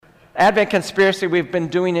Advent Conspiracy, we've been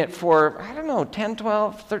doing it for, 10,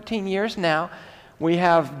 12, 13 years now. We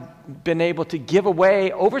have been able to give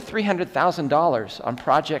away over $300,000 on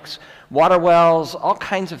projects, water wells, all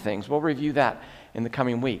kinds of things. We'll review that in the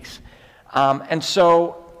coming weeks. And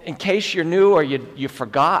so, in case you're new or you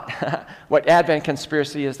forgot what Advent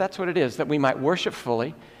Conspiracy is, that's what it is, that we might worship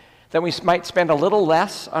fully, that we might spend a little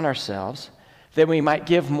less on ourselves, that we might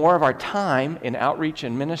give more of our time in outreach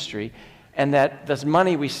and ministry, and that this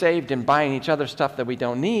money we saved in buying each other stuff that we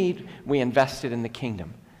don't need, we invested in the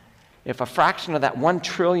kingdom. If a fraction of that $1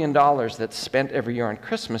 trillion that's spent every year on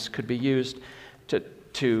Christmas could be used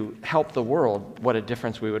to help the world, what a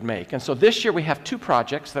difference we would make. And so this year we have two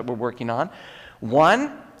projects that we're working on.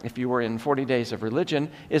 One, if you were in 40 Days of Religion,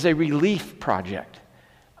 is a relief project.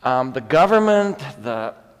 The government,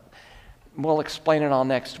 we'll explain it all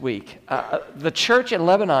next week. The church in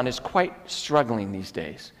Lebanon is quite struggling these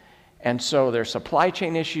days. And so there are supply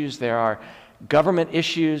chain issues, there are government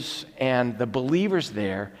issues, and the believers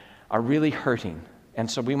there are really hurting. And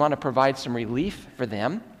so we want to provide some relief for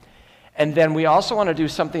them. And then we also want to do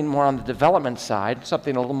something more on the development side,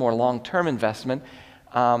 something a little more long-term investment.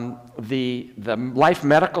 The Life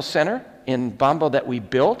Medical Center in Bambo that we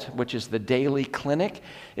built, which is the daily clinic,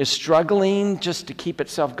 is struggling just to keep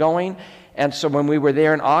itself going. And so when we were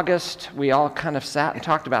there in August, we all kind of sat and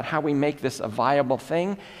talked about how we make this a viable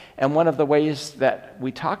thing. And one of the ways that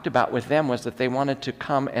we talked about with them was that they wanted to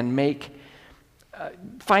come and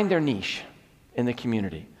find their niche in the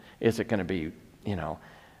community. Is it going to be,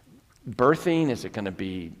 birthing? Is it going to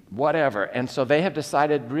be whatever? And so they have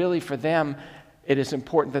decided really for them, it is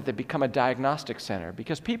important that they become a diagnostic center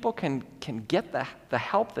because people can get the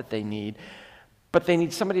help that they need, but they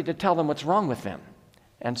need somebody to tell them what's wrong with them.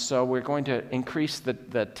 And so we're going to increase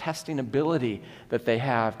the testing ability that they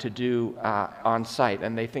have to do on site,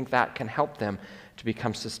 and they think that can help them to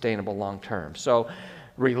become sustainable long term. So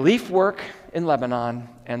relief work in Lebanon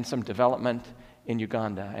and some development in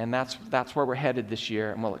Uganda, and that's where we're headed this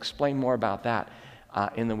year, and we'll explain more about that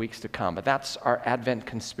in the weeks to come. But that's our Advent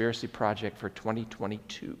Conspiracy Project for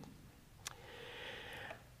 2022.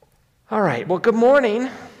 All right, well, good morning.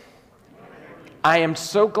 I am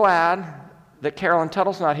so glad that Carolyn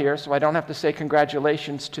Tuttle's not here, so I don't have to say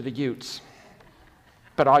congratulations to the Utes.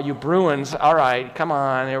 But all you Bruins, all right, come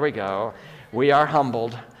on, here we go. We are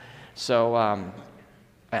humbled. So,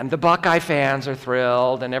 and the Buckeye fans are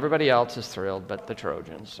thrilled, and everybody else is thrilled, but the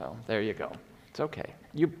Trojans, so there you go. It's okay.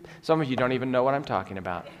 Some of you don't even know what I'm talking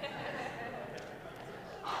about.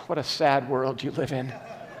 What a sad world you live in.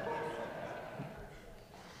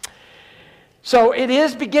 So it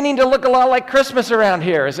is beginning to look a lot like Christmas around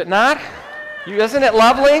here, is it not? Isn't it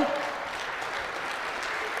lovely?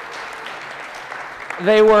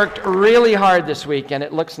 They worked really hard this week, and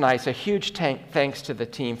it looks nice. A huge thanks to the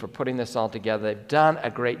team for putting this all together. They've done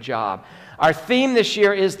a great job. Our theme this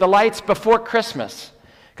year is the lights before Christmas.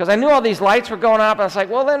 Because I knew all these lights were going up, and I was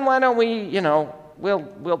like, well, then why don't we,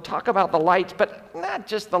 we'll talk about the lights, but not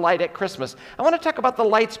just the light at Christmas. I want to talk about the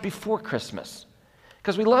lights before Christmas.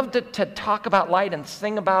 Because we love to talk about light and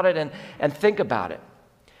sing about it and think about it.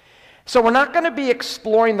 So we're not going to be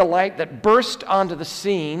exploring the light that burst onto the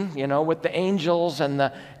scene, with the angels and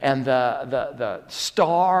the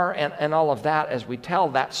star and all of that as we tell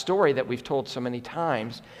that story that we've told so many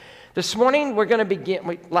times. This morning we're going to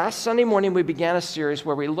begin. Last Sunday morning we began a series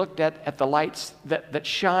where we looked at the lights that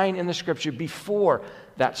shine in the Scripture before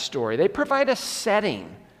that story. They provide a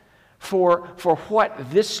setting for what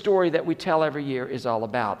this story that we tell every year is all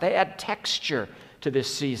about. They add texture to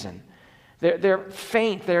this season. They're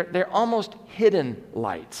faint, they're almost hidden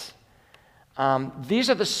lights. These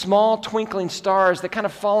are the small twinkling stars that kind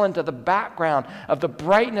of fall into the background of the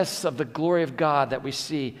brightness of the glory of God that we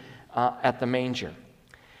see at the manger.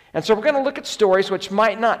 And so we're going to look at stories which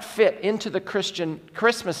might not fit into the Christian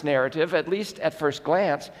Christmas narrative, at least at first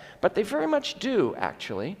glance, but they very much do,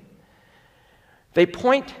 actually. They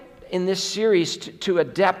point in this series to a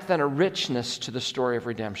depth and a richness to the story of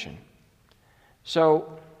redemption.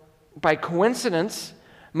 So, by coincidence,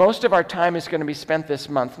 most of our time is going to be spent this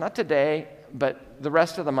month, not today, but the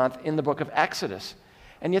rest of the month, in the book of Exodus.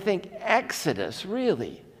 And you think, Exodus,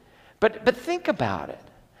 really? But think about it.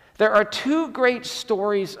 There are two great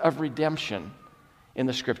stories of redemption in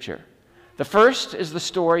the Scripture. The first is the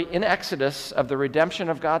story in Exodus of the redemption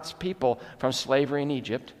of God's people from slavery in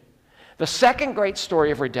Egypt. The second great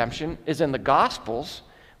story of redemption is in the Gospels,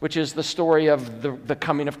 which is the story of the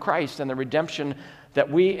coming of Christ and the redemption that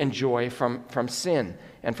we enjoy from sin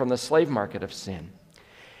and from the slave market of sin.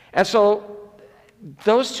 And so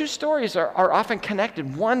those two stories are often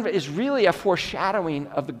connected. One is really a foreshadowing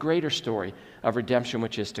of the greater story of redemption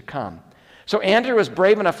which is to come. So Andrew was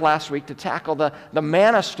brave enough last week to tackle the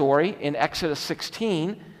manna story in Exodus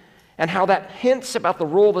 16 and how that hints about the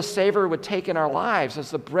role the Savior would take in our lives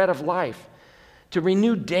as the bread of life, to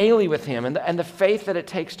renew daily with Him and the faith that it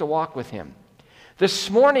takes to walk with Him. This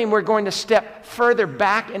morning, we're going to step further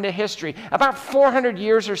back into history, about 400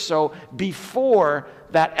 years or so before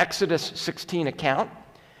that Exodus 16 account.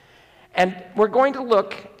 And we're going to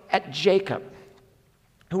look at Jacob,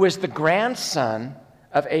 who is the grandson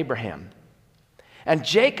of Abraham. And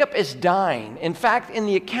Jacob is dying. In fact, in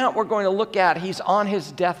the account we're going to look at, he's on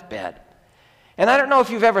his deathbed. And I don't know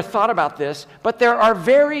if you've ever thought about this, but there are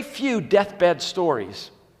very few deathbed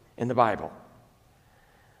stories in the Bible.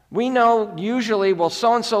 We know usually, well,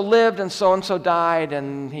 so-and-so lived and so died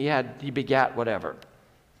and he begat whatever.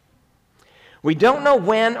 We don't know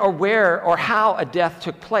when or where or how a death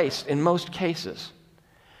took place in most cases.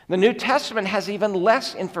 The New Testament has even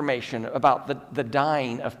less information about the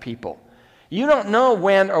dying of people. You don't know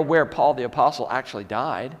when or where Paul the Apostle actually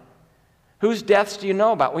died. Whose deaths do you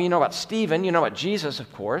know about? Well, you know about Stephen, you know about Jesus,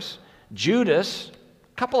 of course, Judas,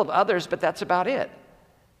 a couple of others, but that's about it.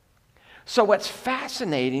 So what's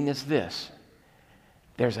fascinating is this.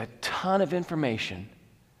 There's a ton of information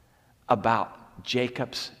about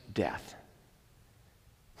Jacob's death.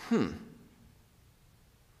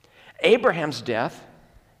 Abraham's death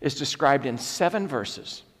is described in 7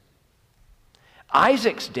 verses.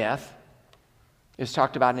 Isaac's death is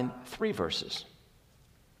talked about in 3 verses.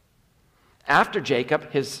 After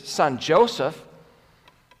Jacob, his son Joseph,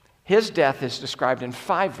 his death is described in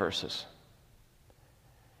 5 verses.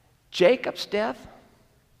 Jacob's death,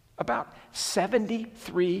 about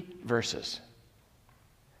 73 verses.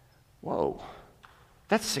 Whoa,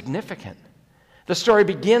 that's significant. The story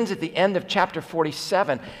begins at the end of chapter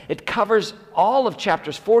 47. It covers all of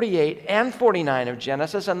chapters 48 and 49 of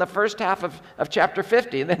Genesis and the first half of chapter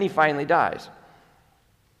 50, and then he finally dies.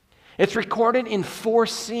 It's recorded in 4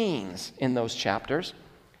 scenes in those chapters.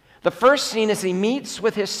 The first scene is he meets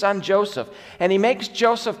with his son Joseph, and he makes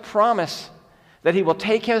Joseph promise that he will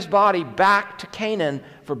take his body back to Canaan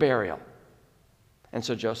for burial. And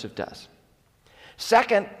so Joseph does.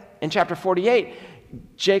 Second, in chapter 48,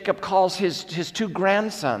 Jacob calls his 2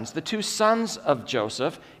 grandsons, the 2 sons of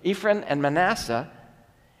Joseph, Ephraim and Manasseh,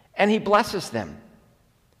 and he blesses them.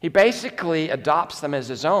 He basically adopts them as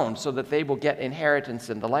his own so that they will get inheritance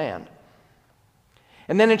in the land.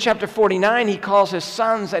 And then in chapter 49, he calls his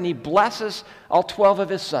sons and he blesses all 12 of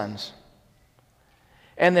his sons.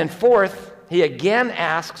 And then fourth, he again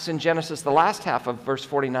asks in Genesis, the last half of verse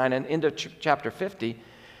 49 and into chapter 50,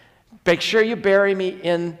 make sure you bury me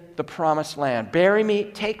in the promised land. Bury me,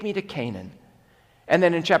 take me to Canaan. And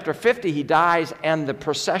then in chapter 50, he dies, and the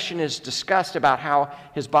procession is discussed about how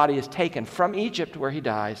his body is taken from Egypt, where he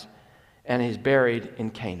dies, and he's buried in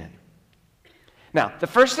Canaan. Now, the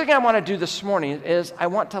first thing I want to do this morning is I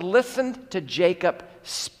want to listen to Jacob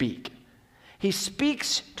speak. He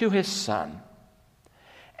speaks to his son.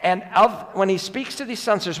 And when he speaks to these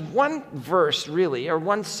sons, there's one verse, really, or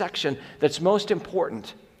one section that's most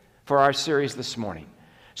important for our series this morning.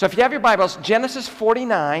 So if you have your Bibles, Genesis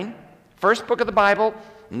 49, first book of the Bible,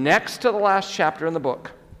 next to the last chapter in the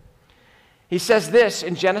book. He says this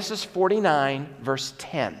in Genesis 49, verse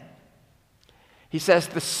 10. He says,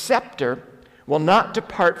 the scepter will not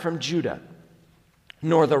depart from Judah,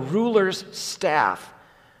 nor the ruler's staff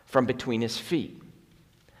from between his feet,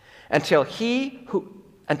 until he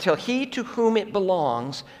to whom it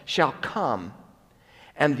belongs shall come,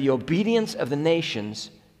 and the obedience of the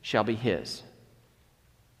nations shall be his.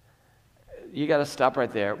 You got to stop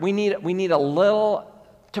right there. We need a little,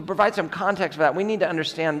 to provide some context for that, we need to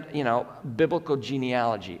understand, biblical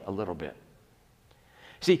genealogy a little bit.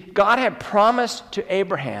 See, God had promised to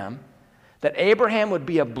Abraham that Abraham would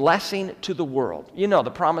be a blessing to the world. You know, the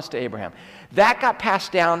promise to Abraham. That got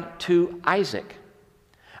passed down to Isaac.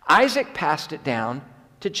 Isaac passed it down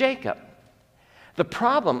to Jacob. The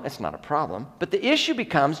problem, it's not a problem, but the issue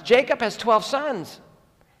becomes Jacob has 12 sons.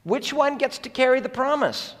 Which one gets to carry the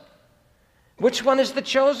promise? Which one is the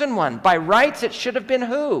chosen one? By rights, it should have been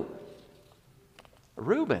who?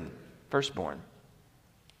 Reuben, firstborn.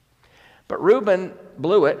 But Reuben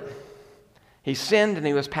blew it. He sinned and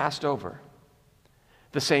he was passed over.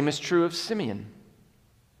 The same is true of Simeon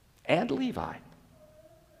and Levi.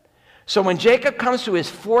 So when Jacob comes to his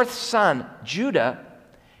 4th son, Judah,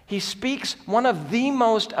 he speaks one of the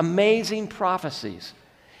most amazing prophecies.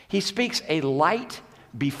 He speaks a light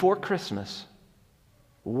before Christmas,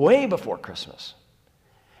 way before Christmas.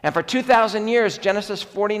 And for 2,000 years, Genesis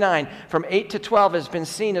 49, from 8 to 12, has been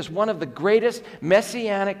seen as one of the greatest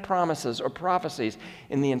messianic promises or prophecies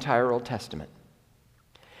in the entire Old Testament.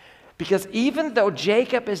 Because even though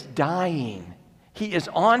Jacob is dying, he is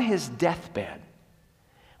on his deathbed.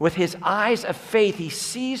 With his eyes of faith, he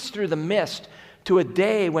sees through the mist to a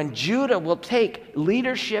day when Judah will take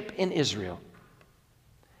leadership in Israel.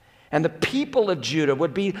 And the people of Judah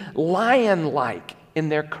would be lion-like in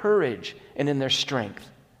their courage and in their strength.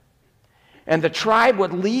 And the tribe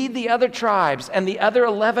would lead the other tribes, and the other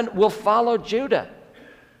 11 will follow Judah.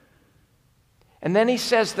 And then he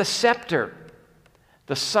says the scepter,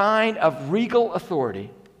 the sign of regal authority.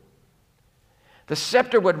 The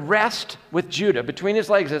scepter would rest with Judah between his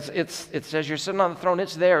legs. It says you're sitting on the throne.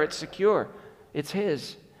 It's there. It's secure. It's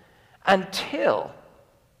his. Until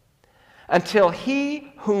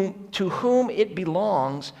he to whom it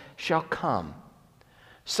belongs shall come.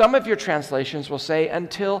 Some of your translations will say,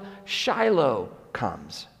 until Shiloh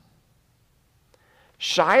comes.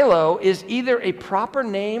 Shiloh is either a proper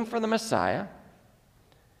name for the Messiah,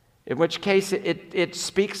 in which case it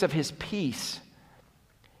speaks of his peace.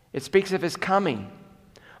 It speaks of his coming.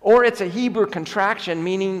 Or it's a Hebrew contraction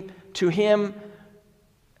meaning to him,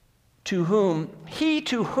 to whom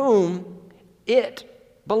it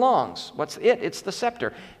belongs. What's it? It's the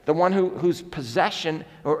scepter. The one whose possession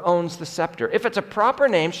or owns the scepter. If it's a proper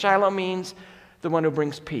name, Shiloh means the one who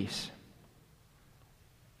brings peace.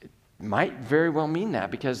 It might very well mean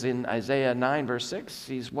that, because in Isaiah 9 verse 6,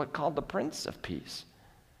 he's what called the Prince of Peace.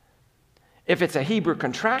 If it's a Hebrew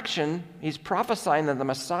contraction, he's prophesying that the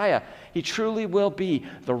Messiah, he truly will be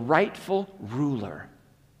the rightful ruler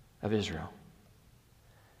of Israel.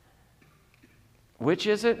 Which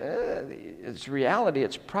is it? It's reality.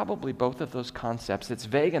 It's probably both of those concepts. It's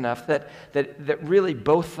vague enough that really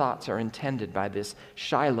both thoughts are intended by this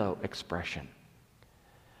Shiloh expression.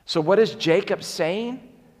 So what is Jacob saying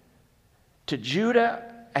to Judah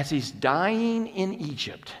as he's dying in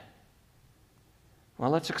Egypt?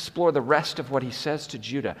 Well, let's explore the rest of what he says to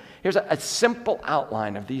Judah. Here's a simple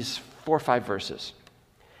outline of these 4 or 5 verses.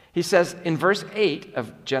 He says in verse 8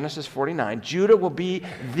 of Genesis 49, Judah will be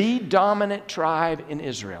the dominant tribe in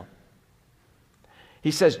Israel.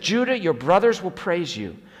 He says, Judah, your brothers will praise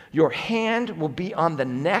you. Your hand will be on the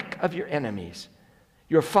neck of your enemies.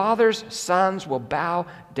 Your father's sons will bow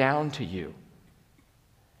down to you.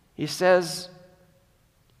 He says,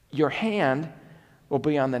 your hand will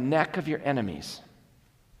be on the neck of your enemies.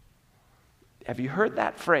 Have you heard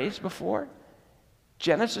that phrase before?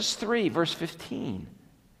 Genesis 3, verse 15.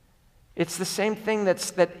 It's the same thing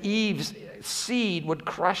that Eve's seed would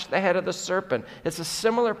crush the head of the serpent. It's a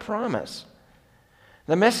similar promise.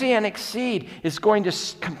 The Messianic seed is going to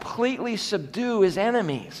completely subdue his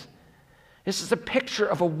enemies. This is a picture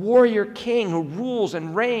of a warrior king who rules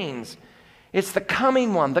and reigns. It's the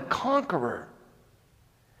coming one, the conqueror.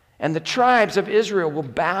 And the tribes of Israel will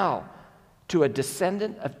bow to a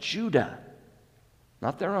descendant of Judah.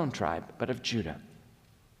 Not their own tribe, but of Judah.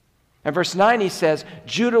 In verse 9, he says,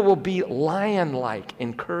 Judah will be lion-like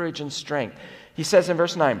in courage and strength. He says in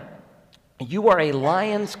verse 9, you are a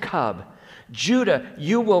lion's cub. Judah,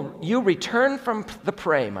 you return from the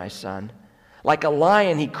prey, my son. Like a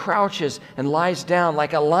lion, he crouches and lies down.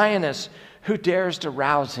 Like a lioness, who dares to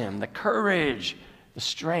rouse him? The courage, the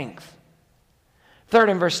strength. Third,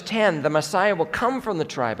 in verse 10, the Messiah will come from the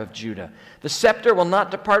tribe of Judah. The scepter will not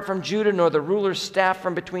depart from Judah, nor the ruler's staff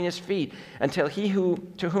from between his feet, until he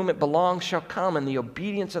to whom it belongs shall come, and the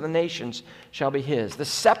obedience of the nations shall be his. The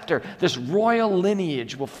scepter, this royal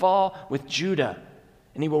lineage, will fall with Judah,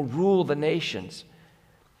 and he will rule the nations.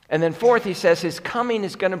 And then fourth, he says his coming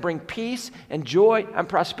is going to bring peace and joy and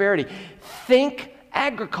prosperity. Think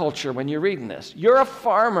agriculture when you're reading this. You're a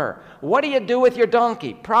farmer. What do you do with your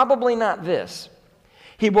donkey? Probably not this.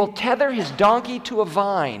 He will tether his donkey to a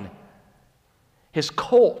vine, his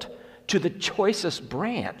colt to the choicest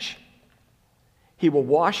branch. He will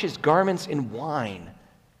wash his garments in wine,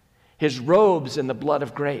 his robes in the blood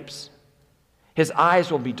of grapes. His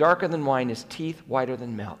eyes will be darker than wine, his teeth whiter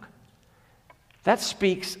than milk. That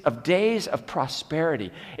speaks of days of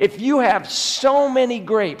prosperity. If you have so many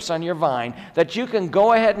grapes on your vine that you can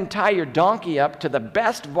go ahead and tie your donkey up to the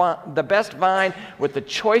best vine with the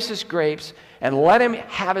choicest grapes and let him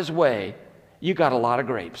have his way, you got a lot of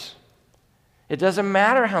grapes. It doesn't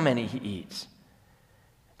matter how many he eats.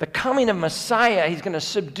 The coming of Messiah, he's going to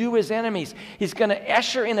subdue his enemies. He's going to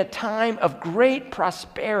usher in a time of great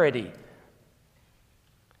prosperity.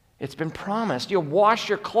 It's been promised. You'll wash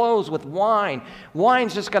your clothes with wine.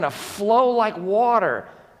 Wine's just going to flow like water.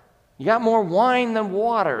 You got more wine than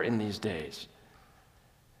water in these days.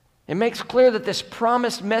 It makes clear that this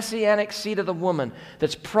promised messianic seed of the woman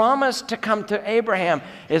that's promised to come to Abraham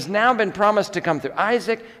has now been promised to come through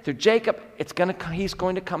Isaac, through Jacob. He's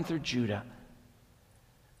going to come through Judah.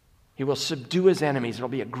 He will subdue his enemies. It will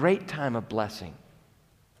be a great time of blessing.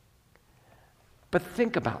 But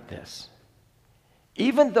think about this.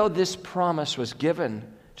 Even though this promise was given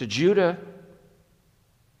to Judah,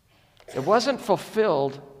 it wasn't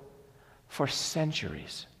fulfilled for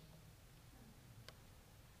centuries.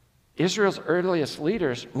 Israel's earliest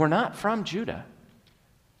leaders were not from Judah.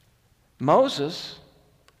 Moses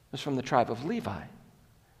was from the tribe of Levi.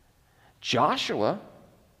 Joshua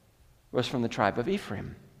was from the tribe of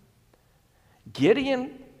Ephraim.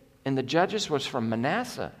 Gideon in the Judges was from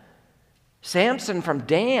Manasseh. Samson from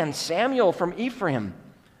Dan. Samuel from Ephraim.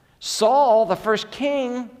 Saul, the first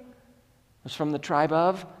king, was from the tribe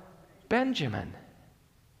of Benjamin.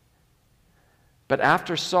 But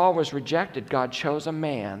after Saul was rejected, God chose a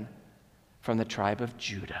man from the tribe of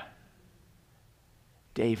Judah,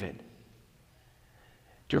 David.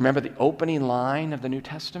 Do you remember the opening line of the New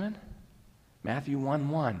Testament? Matthew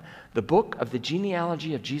 1:1. The book of the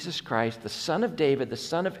genealogy of Jesus Christ, the son of David, the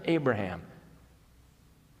son of Abraham.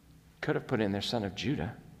 Could have put in there son of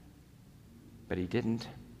Judah, but he didn't.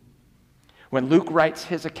 When Luke writes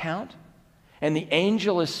his account, and the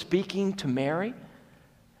angel is speaking to Mary,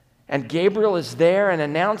 and Gabriel is there and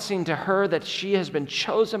announcing to her that she has been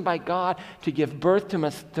chosen by God to give birth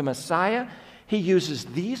to Messiah, he uses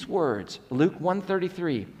these words, Luke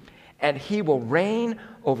 1:33, and he will reign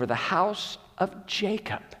over the house of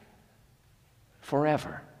Jacob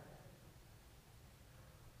forever.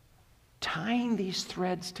 Tying these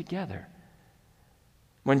threads together.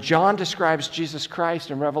 When John describes Jesus Christ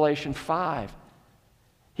in Revelation 5,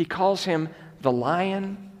 he calls him the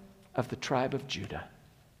Lion of the tribe of Judah.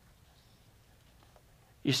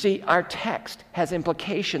 You see, our text has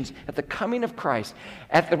implications at the coming of Christ,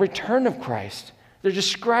 at the return of Christ. They're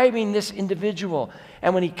describing this individual.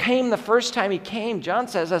 And when he came the first time he came, John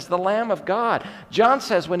says, as the Lamb of God. John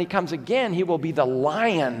says when he comes again, he will be the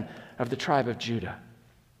Lion of the tribe of Judah.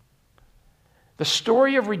 The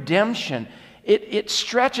story of redemption, it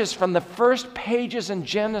stretches from the first pages in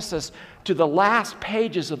Genesis to the last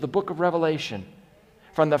pages of the book of Revelation.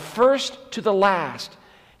 From the first to the last.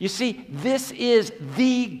 You see, this is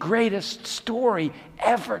the greatest story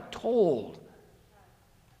ever told.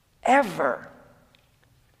 Ever.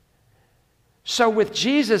 So with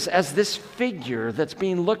Jesus as this figure that's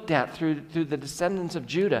being looked at through the descendants of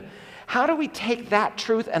Judah, how do we take that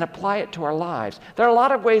truth and apply it to our lives? There are a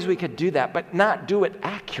lot of ways we could do that, but not do it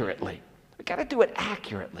accurately. We've got to do it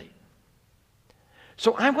accurately.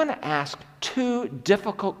 So I want to ask two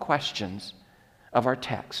difficult questions of our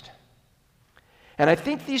text. And I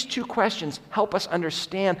think these two questions help us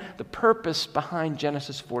understand the purpose behind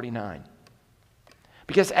Genesis 49.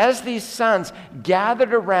 Because as these sons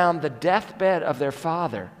gathered around the deathbed of their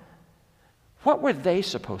father, what were they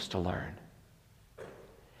supposed to learn?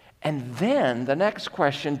 And then the next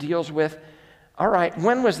question deals with, all right,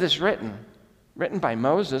 when was this written? Written by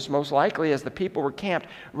Moses, most likely as the people were camped,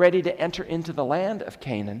 ready to enter into the land of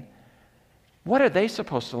Canaan. What are they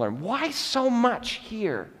supposed to learn? Why so much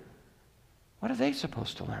here? What are they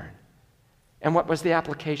supposed to learn? And what was the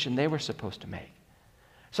application they were supposed to make?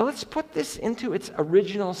 So let's put this into its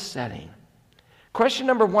original setting. Question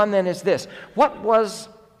number one then is this. What was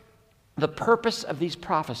the purpose of these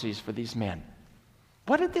prophecies for these men?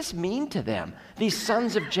 What did this mean to them, these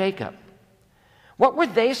sons of Jacob? What were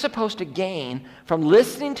they supposed to gain from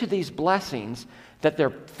listening to these blessings that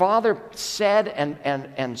their father said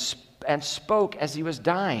and spoke as he was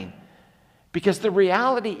dying? Because the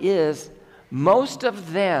reality is, most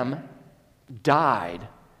of them died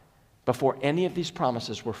before any of these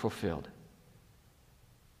promises were fulfilled.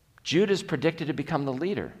 Judah's predicted to become the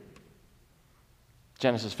leader.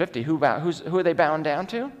 Genesis 50, who are they bound down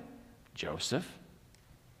to? Joseph.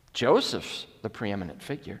 Joseph's the preeminent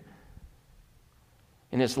figure.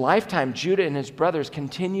 In his lifetime, Judah and his brothers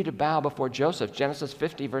continue to bow before Joseph. Genesis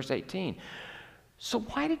 50, verse 18. So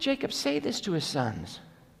why did Jacob say this to his sons?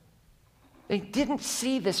 They didn't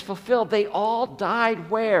see this fulfilled. They all died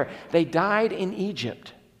where? They died in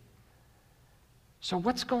Egypt. So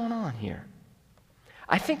what's going on here?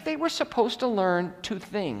 I think they were supposed to learn two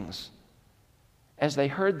things as they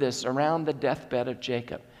heard this around the deathbed of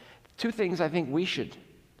Jacob. Two things I think we should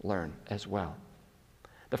learn as well.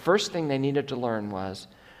 The first thing they needed to learn was,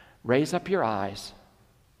 raise up your eyes.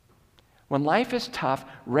 When life is tough,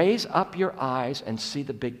 raise up your eyes and see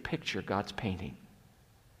the big picture God's painting.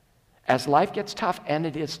 As life gets tough, and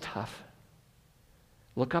it is tough,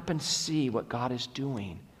 look up and see what God is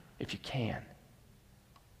doing if you can.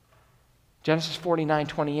 Genesis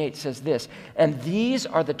 49:28 says this, "And these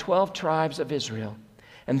are the 12 tribes of Israel.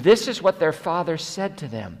 And this is what their father said to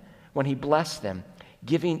them when he blessed them,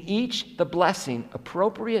 giving each the blessing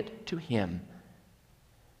appropriate to him."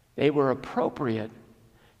 They were appropriate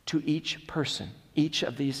to each person, each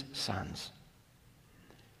of these sons.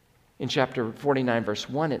 In chapter 49, verse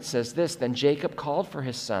 1, it says this, "Then Jacob called for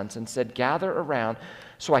his sons and said, 'Gather around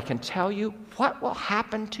so I can tell you what will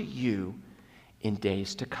happen to you in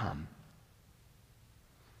days to come.'"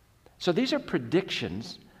 So these are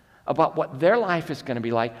predictions about what their life is going to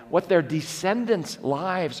be like, what their descendants'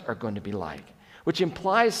 lives are going to be like, which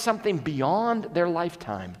implies something beyond their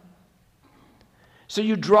lifetime. So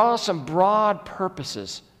you draw some broad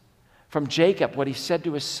purposes from Jacob, what he said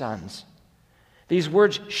to his sons. These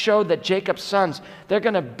words show that Jacob's sons, they're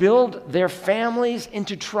going to build their families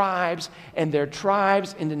into tribes and their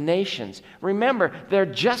tribes into nations. Remember, they're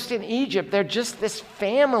just in Egypt. They're just this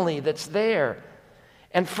family that's there.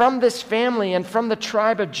 And from this family and from the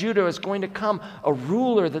tribe of Judah is going to come a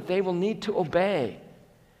ruler that they will need to obey.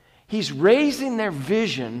 He's raising their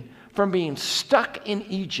vision from being stuck in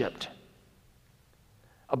Egypt.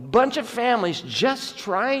 A bunch of families just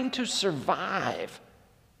trying to survive,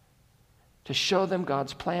 to show them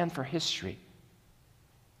God's plan for history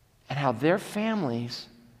and how their families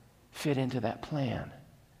fit into that plan.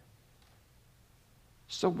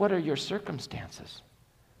 So what are your circumstances?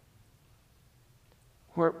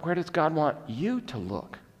 Where does God want you to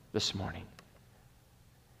look this morning?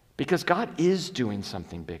 Because God is doing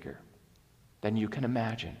something bigger than you can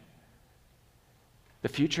imagine. The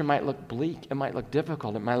future might look bleak, it might look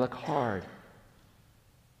difficult, it might look hard.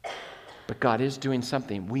 But God is doing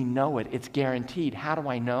something. We know it. It's guaranteed. How do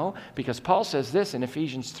I know? Because Paul says this in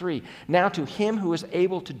Ephesians 3. "Now to him who is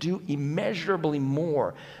able to do immeasurably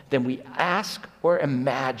more than we ask or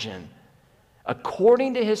imagine,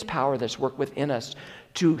 according to his power that's worked within us,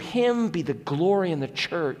 to him be the glory in the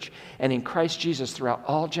church and in Christ Jesus throughout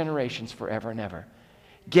all generations forever and ever."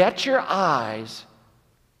 Get your eyes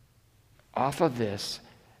off of this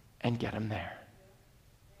and get them there.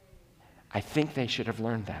 I think they should have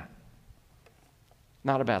learned that.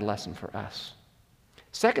 Not a bad lesson for us.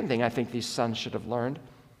 Second thing I think these sons should have learned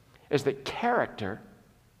is that character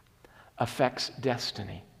affects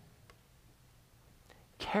destiny.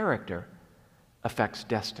 Character affects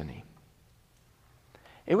destiny.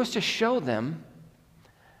 It was to show them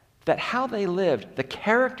that how they lived, the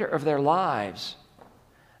character of their lives,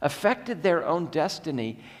 affected their own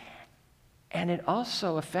destiny, and it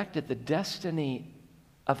also affected the destiny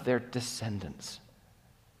of their descendants.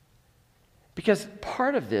 Because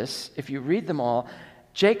part of this, if you read them all,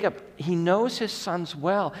 Jacob, he knows his sons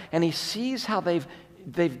well, and he sees how they've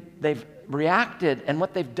reacted and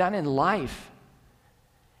what they've done in life.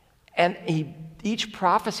 And each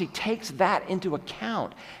prophecy takes that into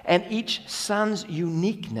account, and each son's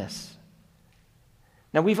uniqueness.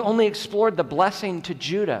 Now, we've only explored the blessing to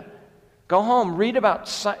Judah. Go home, read about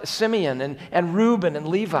Simeon and Reuben and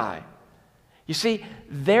Levi. You see,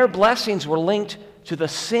 their blessings were linked to the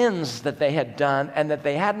sins that they had done and that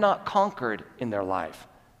they had not conquered in their life.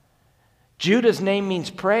 Judah's name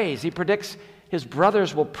means praise. He predicts his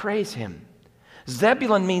brothers will praise him.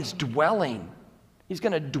 Zebulun means dwelling. He's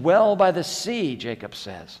going to dwell by the sea, Jacob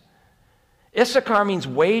says. Issachar means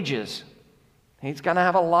wages. He's going to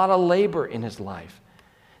have a lot of labor in his life.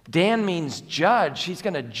 Dan means judge. He's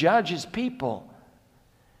going to judge his people.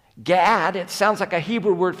 Gad, it sounds like a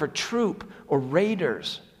Hebrew word for troop or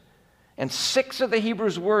raiders. And 6 of the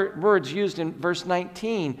Hebrew words used in verse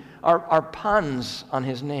 19 are puns on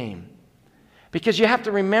his name. Because you have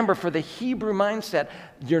to remember, for the Hebrew mindset,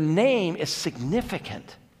 your name is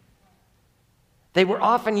significant. They were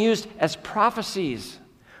often used as prophecies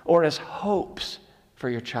or as hopes for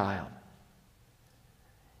your child.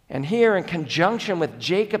 And here, in conjunction with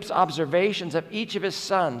Jacob's observations of each of his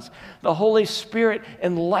sons, the Holy Spirit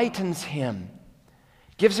enlightens him,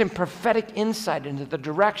 gives him prophetic insight into the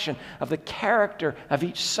direction of the character of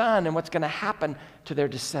each son and what's going to happen to their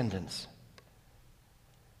descendants.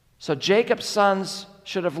 So Jacob's sons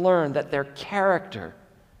should have learned that their character,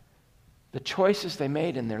 the choices they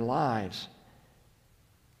made in their lives,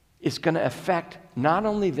 is going to affect not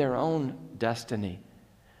only their own destiny,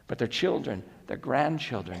 but their children, their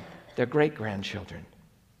grandchildren, their great-grandchildren.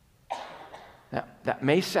 Now, that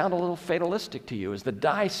may sound a little fatalistic to you. Is the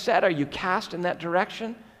die set? Are you cast in that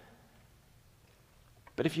direction?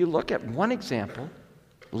 But if you look at one example,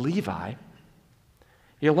 Levi,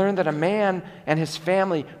 you'll learn that a man and his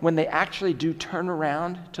family, when they actually do turn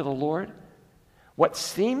around to the Lord, what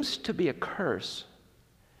seems to be a curse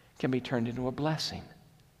can be turned into a blessing.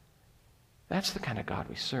 That's the kind of God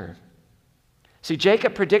we serve. See,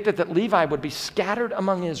 Jacob predicted that Levi would be scattered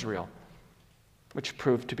among Israel, which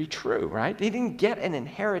proved to be true, right? He didn't get an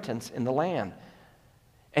inheritance in the land.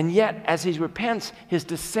 And yet, as he repents, his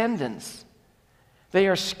descendants, they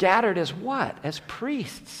are scattered as what? As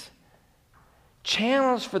priests.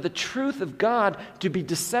 Channels for the truth of God to be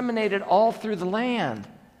disseminated all through the land.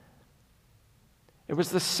 It was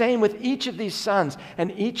the same with each of these sons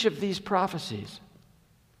and each of these prophecies.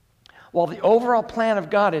 While the overall plan of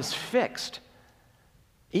God is fixed,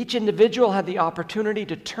 each individual had the opportunity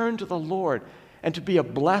to turn to the Lord and to be a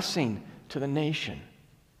blessing to the nation.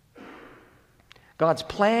 God's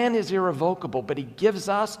plan is irrevocable, but He gives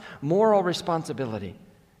us moral responsibility.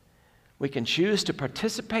 We can choose to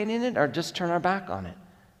participate in it or just turn our back on it.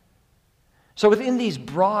 So within these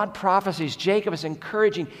broad prophecies, Jacob is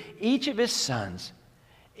encouraging each of his sons,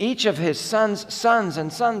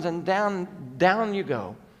 and down you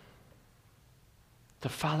go, to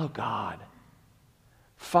follow God.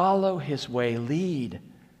 Follow His way, lead,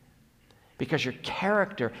 because your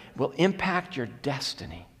character will impact your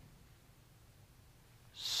destiny.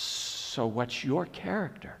 So what's your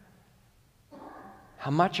character?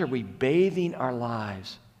 How much are we bathing our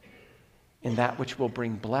lives in that which will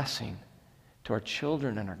bring blessing to our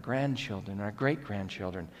children and our grandchildren and our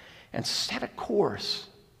great-grandchildren, and set a course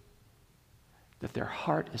that their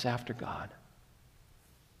heart is after God?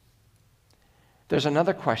 There's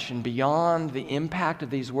another question beyond the impact of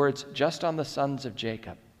these words just on the sons of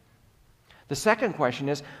Jacob. The second question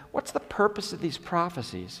is, what's the purpose of these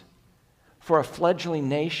prophecies for a fledgling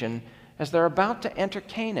nation as they're about to enter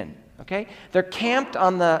Canaan? Okay? They're camped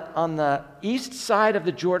on the east side of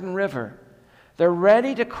the Jordan River. They're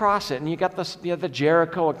ready to cross it, and you got the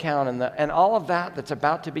Jericho account and all of that that's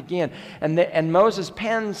about to begin. And Moses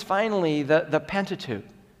pens finally the Pentateuch.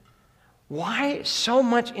 Why so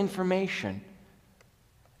much information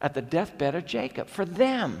at the deathbed of Jacob? For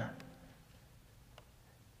them.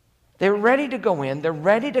 They're ready to go in. They're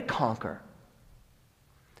ready to conquer.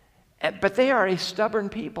 But they are a stubborn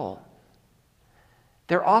people.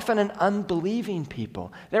 They're often an unbelieving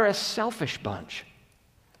people. They're a selfish bunch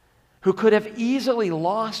who could have easily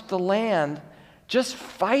lost the land just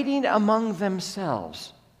fighting among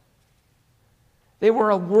themselves. They were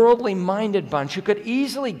a worldly-minded bunch who could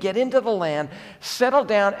easily get into the land, settle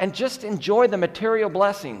down, and just enjoy the material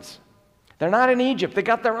blessings. They're not in Egypt. They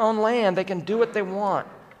got their own land. They can do what they want.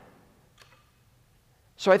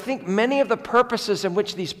 So I think many of the purposes in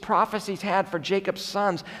which these prophecies had for Jacob's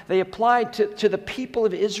sons, they applied to the people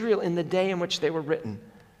of Israel in the day in which they were written.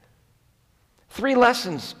 3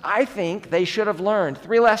 lessons I think they should have learned.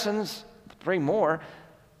 3 lessons, 3 more,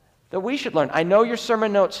 that we should learn. I know your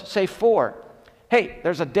sermon notes say 4. Hey,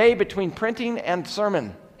 there's a day between printing and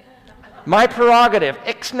sermon. My prerogative,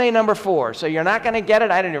 ixnay number 4. So you're not going to get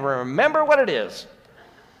it. I don't even remember what it is.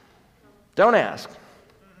 Don't ask.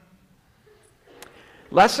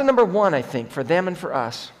 Lesson number 1, I think, for them and for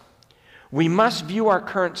us, we must view our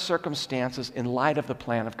current circumstances in light of the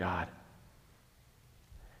plan of God.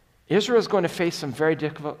 Israel is going to face some very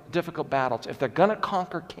difficult battles. If they're going to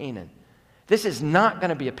conquer Canaan, this is not going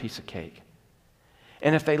to be a piece of cake.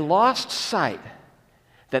 And if they lost sight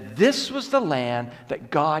that this was the land that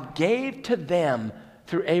God gave to them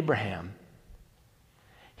through Abraham,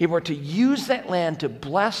 He were to use that land to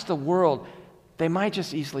bless the world, they might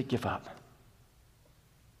just easily give up.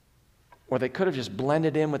 Or they could have just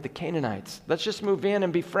blended in with the Canaanites. Let's just move in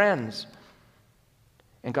and be friends.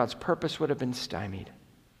 And God's purpose would have been stymied.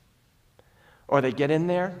 Or they get in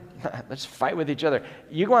there, let's fight with each other.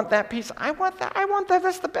 You want that piece? I want that. I want that.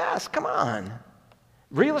 That's the best. Come on.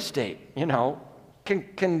 Real estate,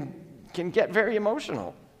 can get very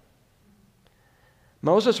emotional.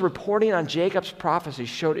 Moses reporting on Jacob's prophecy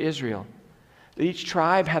showed Israel that each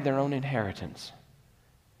tribe had their own inheritance.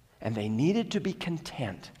 And they needed to be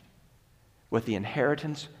content with the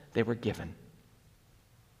inheritance they were given.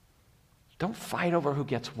 Don't fight over who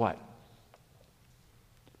gets what.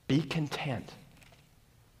 Be content.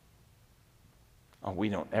 Oh, we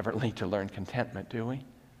don't ever need to learn contentment, do we?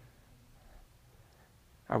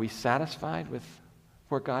 Are we satisfied with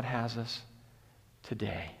where God has us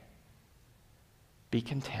today? Be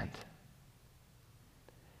content.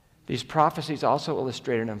 These prophecies also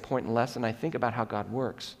illustrate an important lesson, I think, about how God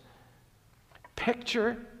works.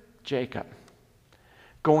 Picture Jacob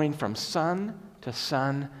going from son to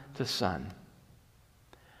son to son.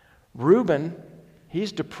 Reuben,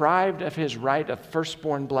 he's deprived of his right of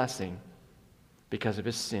firstborn blessing because of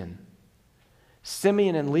his sin.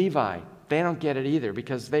 Simeon and Levi, they don't get it either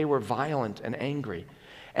because they were violent and angry.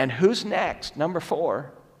 And who's next? Number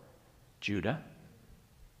 4, Judah.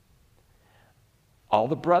 All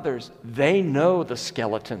the brothers, they know the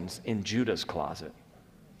skeletons in Judah's closet.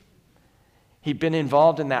 He'd been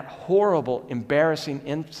involved in that horrible, embarrassing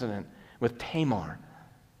incident with Tamar.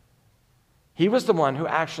 He was the one who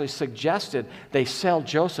actually suggested they sell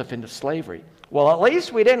Joseph into slavery. Well, at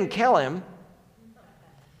least we didn't kill him.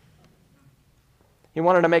 He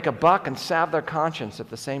wanted to make a buck and salve their conscience at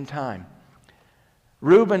the same time.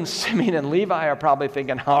 Reuben, Simeon, and Levi are probably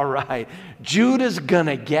thinking, all right, Judah's going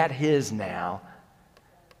to get his now.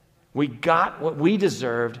 We got what we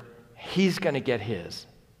deserved. He's going to get his.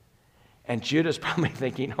 And Judah's probably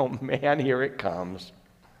thinking, oh man, here it comes.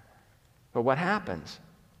 But what happens?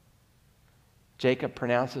 Jacob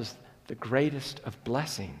pronounces the greatest of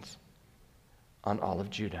blessings on all of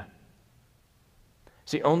Judah.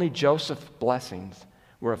 See, only Joseph's blessings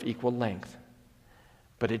were of equal length,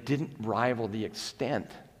 but it didn't rival the extent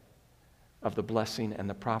of the blessing and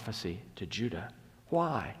the prophecy to Judah.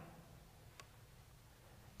 Why?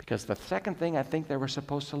 Because the second thing I think they were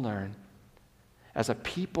supposed to learn as a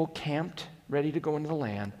people camped ready to go into the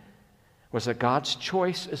land was that God's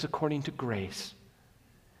choice is according to grace,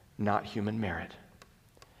 not human merit.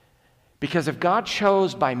 Because if God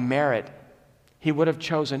chose by merit, he would have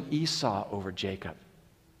chosen Esau over Jacob.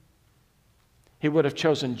 He would have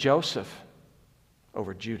chosen Joseph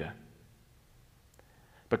over Judah.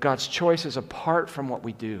 But God's choice is apart from what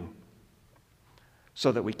we do,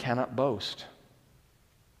 so that we cannot boast.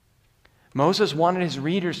 Moses wanted his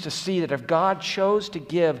readers to see that if God chose to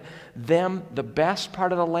give them the best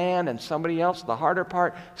part of the land and somebody else the harder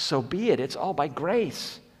part, so be it. It's all by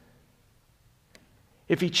grace.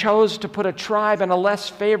 If he chose to put a tribe in a less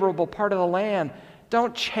favorable part of the land,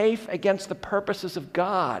 don't chafe against the purposes of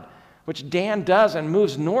God, which Dan does and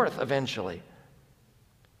moves north eventually.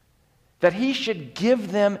 That he should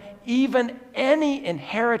give them even any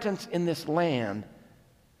inheritance in this land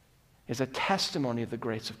is a testimony of the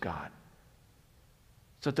grace of God.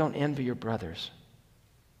 So don't envy your brothers.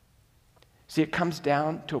 See, it comes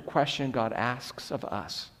down to a question God asks of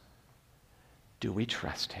us. Do we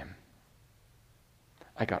trust him?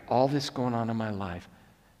 I got all this going on in my life,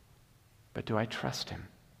 but do I trust him?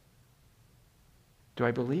 Do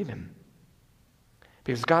I believe him?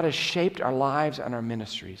 Because God has shaped our lives and our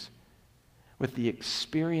ministries with the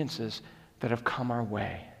experiences that have come our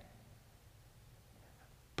way.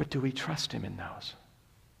 But do we trust him in those?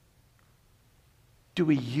 Do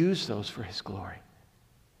we use those for his glory?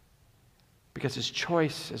 Because his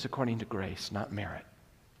choice is according to grace, not merit.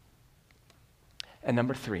 And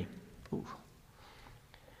number 3,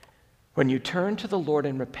 when you turn to the Lord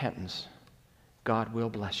in repentance, God will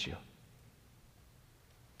bless you.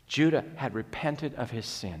 Judah had repented of his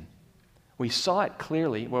sin. We saw it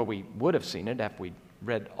clearly, well, we would have seen it if we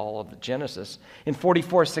read all of the Genesis. In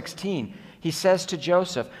 44:16, he says to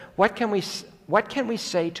Joseph, What can we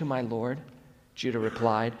say to my Lord? Judah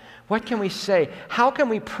replied, What can we say? How can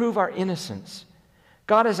we prove our innocence?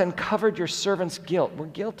 God has uncovered your servant's guilt. We're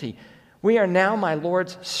guilty. We are now my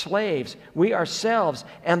Lord's slaves, we ourselves,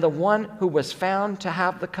 and the one who was found to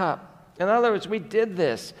have the cup. In other words, we did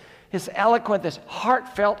this. His eloquent, this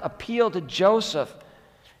heartfelt appeal to Joseph.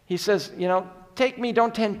 He says, take me,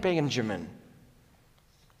 don't tempt Benjamin.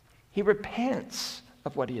 He repents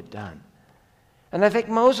of what he had done. And I think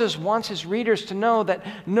Moses wants his readers to know that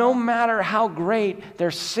no matter how great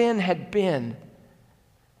their sin had been,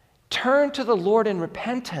 turn to the Lord in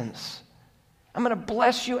repentance. I'm going to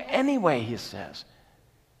bless you anyway, he says.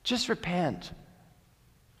 Just repent.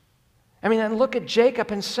 And look at Jacob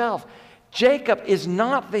himself. Jacob is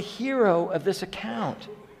not the hero of this account.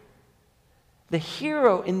 The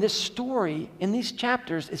hero in this story, in these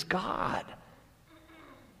chapters, is God.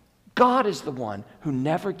 God is the one who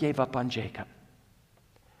never gave up on Jacob.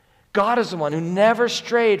 God is the one who never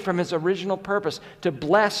strayed from his original purpose to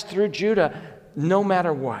bless through Judah no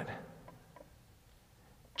matter what.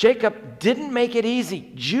 Jacob didn't make it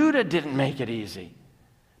easy. Judah didn't make it easy.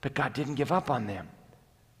 But God didn't give up on them.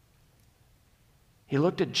 He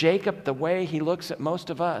looked at Jacob the way he looks at most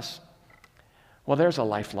of us. Well, there's a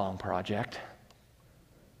lifelong project.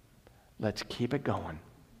 Let's keep it going.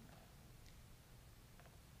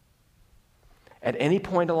 At any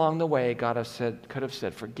point along the way, God could have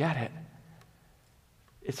said, forget it.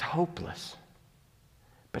 It's hopeless.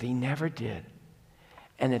 But he never did.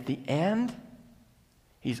 And at the end,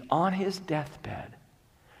 he's on his deathbed.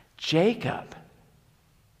 Jacob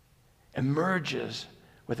emerges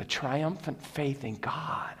with a triumphant faith in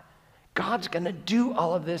God. God's going to do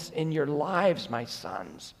all of this in your lives, my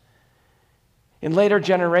sons. In later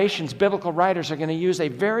generations, biblical writers are going to use a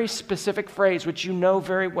very specific phrase, which you know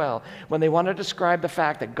very well, when they want to describe the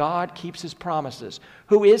fact that God keeps his promises.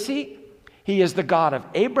 Who is he? He is the God of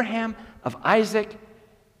Abraham, of Isaac,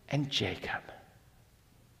 and Jacob.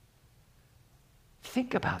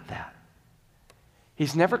 Think about that.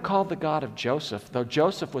 He's never called the God of Joseph, though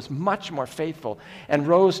Joseph was much more faithful and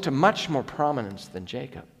rose to much more prominence than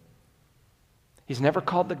Jacob. He's never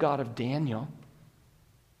called the God of Daniel,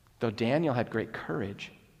 though Daniel had great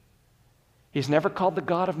courage. He's never called the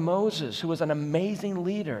God of Moses, who was an amazing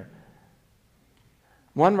leader.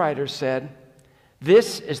 One writer said,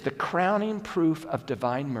 "This is the crowning proof of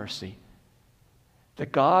divine mercy,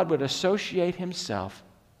 that God would associate himself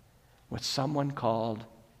with someone called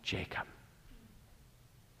Jacob."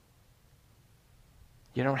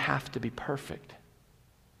 You don't have to be perfect.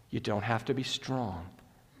 You don't have to be strong.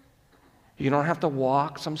 You don't have to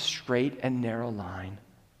walk some straight and narrow line.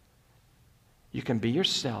 You can be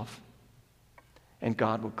yourself, and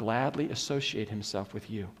God will gladly associate himself with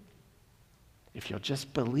you if you'll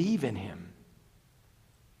just believe in him.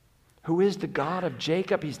 Who is the God of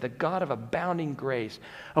Jacob? He's the God of abounding grace,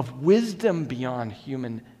 of wisdom beyond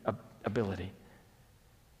human ability.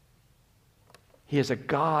 He is a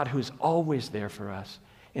God who's always there for us,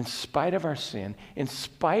 in spite of our sin, in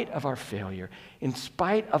spite of our failure, in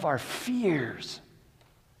spite of our fears.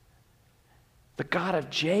 The God of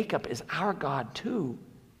Jacob is our God too.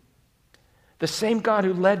 The same God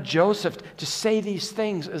who led Joseph to say these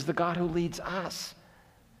things is the God who leads us.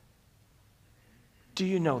 Do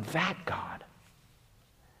you know that God?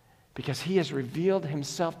 Because he has revealed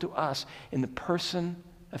himself to us in the person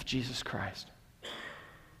of Jesus Christ.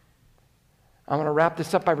 I want to wrap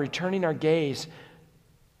this up by returning our gaze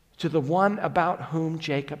to the one about whom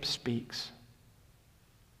Jacob speaks.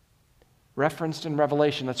 Referenced in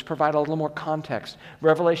Revelation, let's provide a little more context.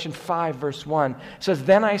 Revelation 5, verse 1 says,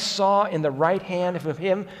 "Then I saw in the right hand of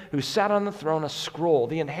him who sat on the throne a scroll,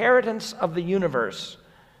 the inheritance of the universe,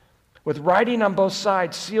 with writing on both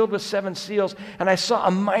sides, sealed with 7 seals. And I saw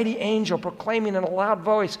a mighty angel proclaiming in a loud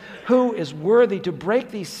voice, 'Who is worthy to break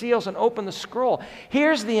these seals and open the scroll?'"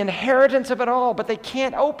 Here's the inheritance of it all, but they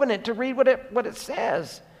can't open it to read what it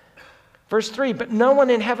says. Verse 3, "But no one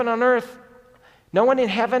in heaven or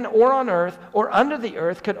on earth or under the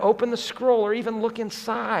earth could open the scroll or even look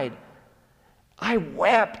inside. I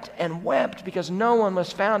wept and wept because no one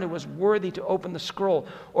was found who was worthy to open the scroll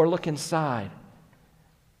or look inside.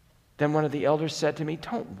 Then one of the elders said to me,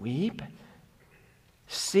 'Don't weep.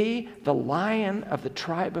 See, the Lion of the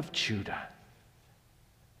tribe of Judah,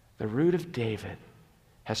 the root of David,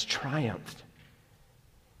 has triumphed.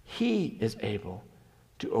 He is able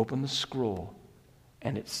to open the scroll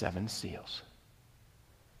and its 7 seals.'"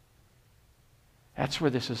 That's where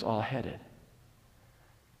this is all headed.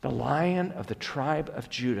 The Lion of the tribe of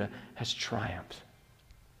Judah has triumphed.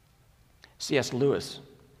 C.S. Lewis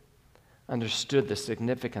understood the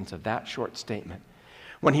significance of that short statement.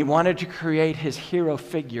 When he wanted to create his hero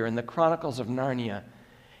figure in the Chronicles of Narnia,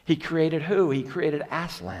 he created who? He created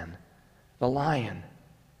Aslan, the lion.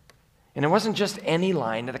 And it wasn't just any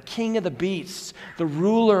lion, the king of the beasts, the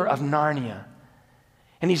ruler of Narnia.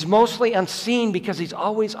 And he's mostly unseen because he's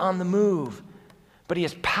always on the move. But he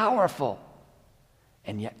is powerful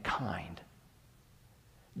and yet kind,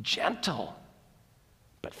 gentle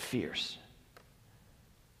but fierce.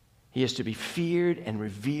 He is to be feared and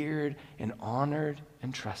revered and honored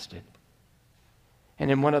and trusted. And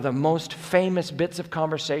in one of the most famous bits of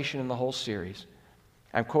conversation in the whole series,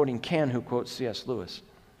 I'm quoting Ken, who quotes C.S. Lewis.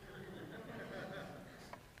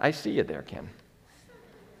 I see you there, Ken.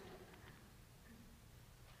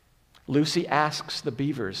 Lucy asks the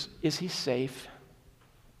beavers, "Is he safe?"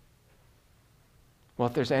 Well,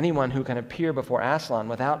 if there's anyone who can appear before Aslan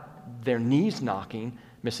without their knees knocking,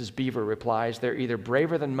 Mrs. Beaver replies, "They're either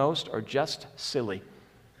braver than most or just silly."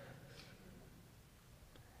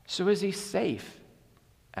 "So is he safe?"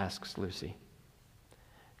 asks Lucy.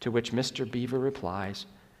 To which Mr. Beaver replies,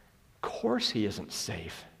 "Course he isn't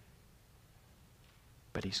safe,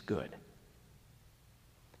 but he's good.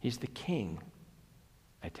 He's the king,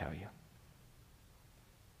 I tell you."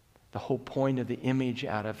 The whole point of the image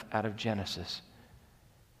out of Genesis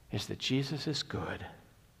is that Jesus is good,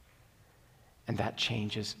 and that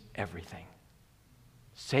changes everything.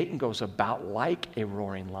 Satan goes about like a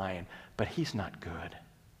roaring lion, but he's not good.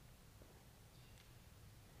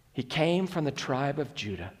 He came from the tribe of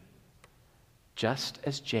Judah, just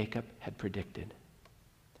as Jacob had predicted.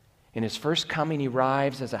 In his first coming, he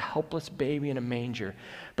arrives as a helpless baby in a manger,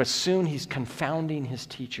 but soon he's confounding his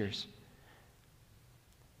teachers.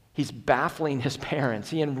 He's baffling his parents.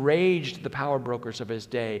 He enraged the power brokers of his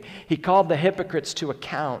day. He called the hypocrites to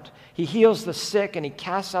account. He heals the sick and he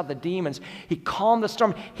casts out the demons. He calmed the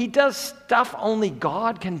storm. He does stuff only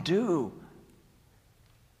God can do.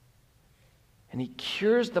 And he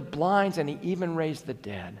cures the blind, and he even raised the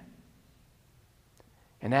dead.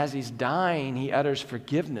 And as he's dying, he utters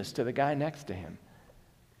forgiveness to the guy next to him.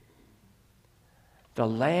 The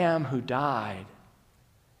lamb who died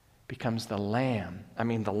becomes the lion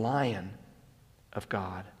of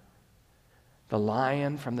God. The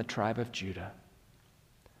lion from the tribe of Judah.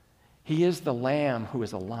 He is the lamb who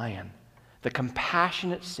is a lion, the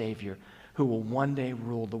compassionate Savior who will one day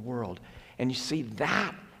rule the world. And you see,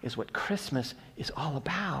 that is what Christmas is all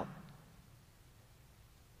about.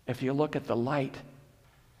 If you look at the light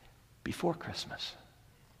before Christmas.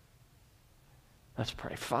 Let's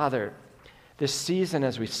pray. Father, this season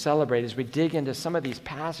as we celebrate, as we dig into some of these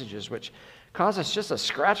passages which cause us just to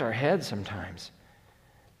scratch our heads sometimes.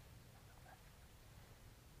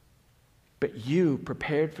 But you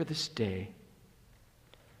prepared for this day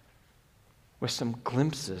with some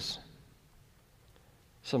glimpses,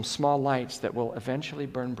 some small lights that will eventually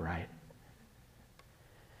burn bright,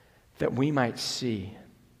 that we might see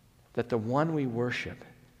that the one we worship,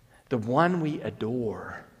 the one we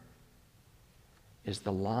adore, is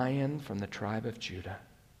the Lion from the tribe of Judah.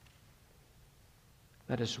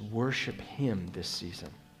 Let us worship him this season.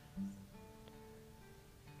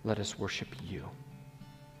 Let us worship you.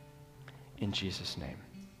 In Jesus' name,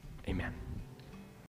 amen.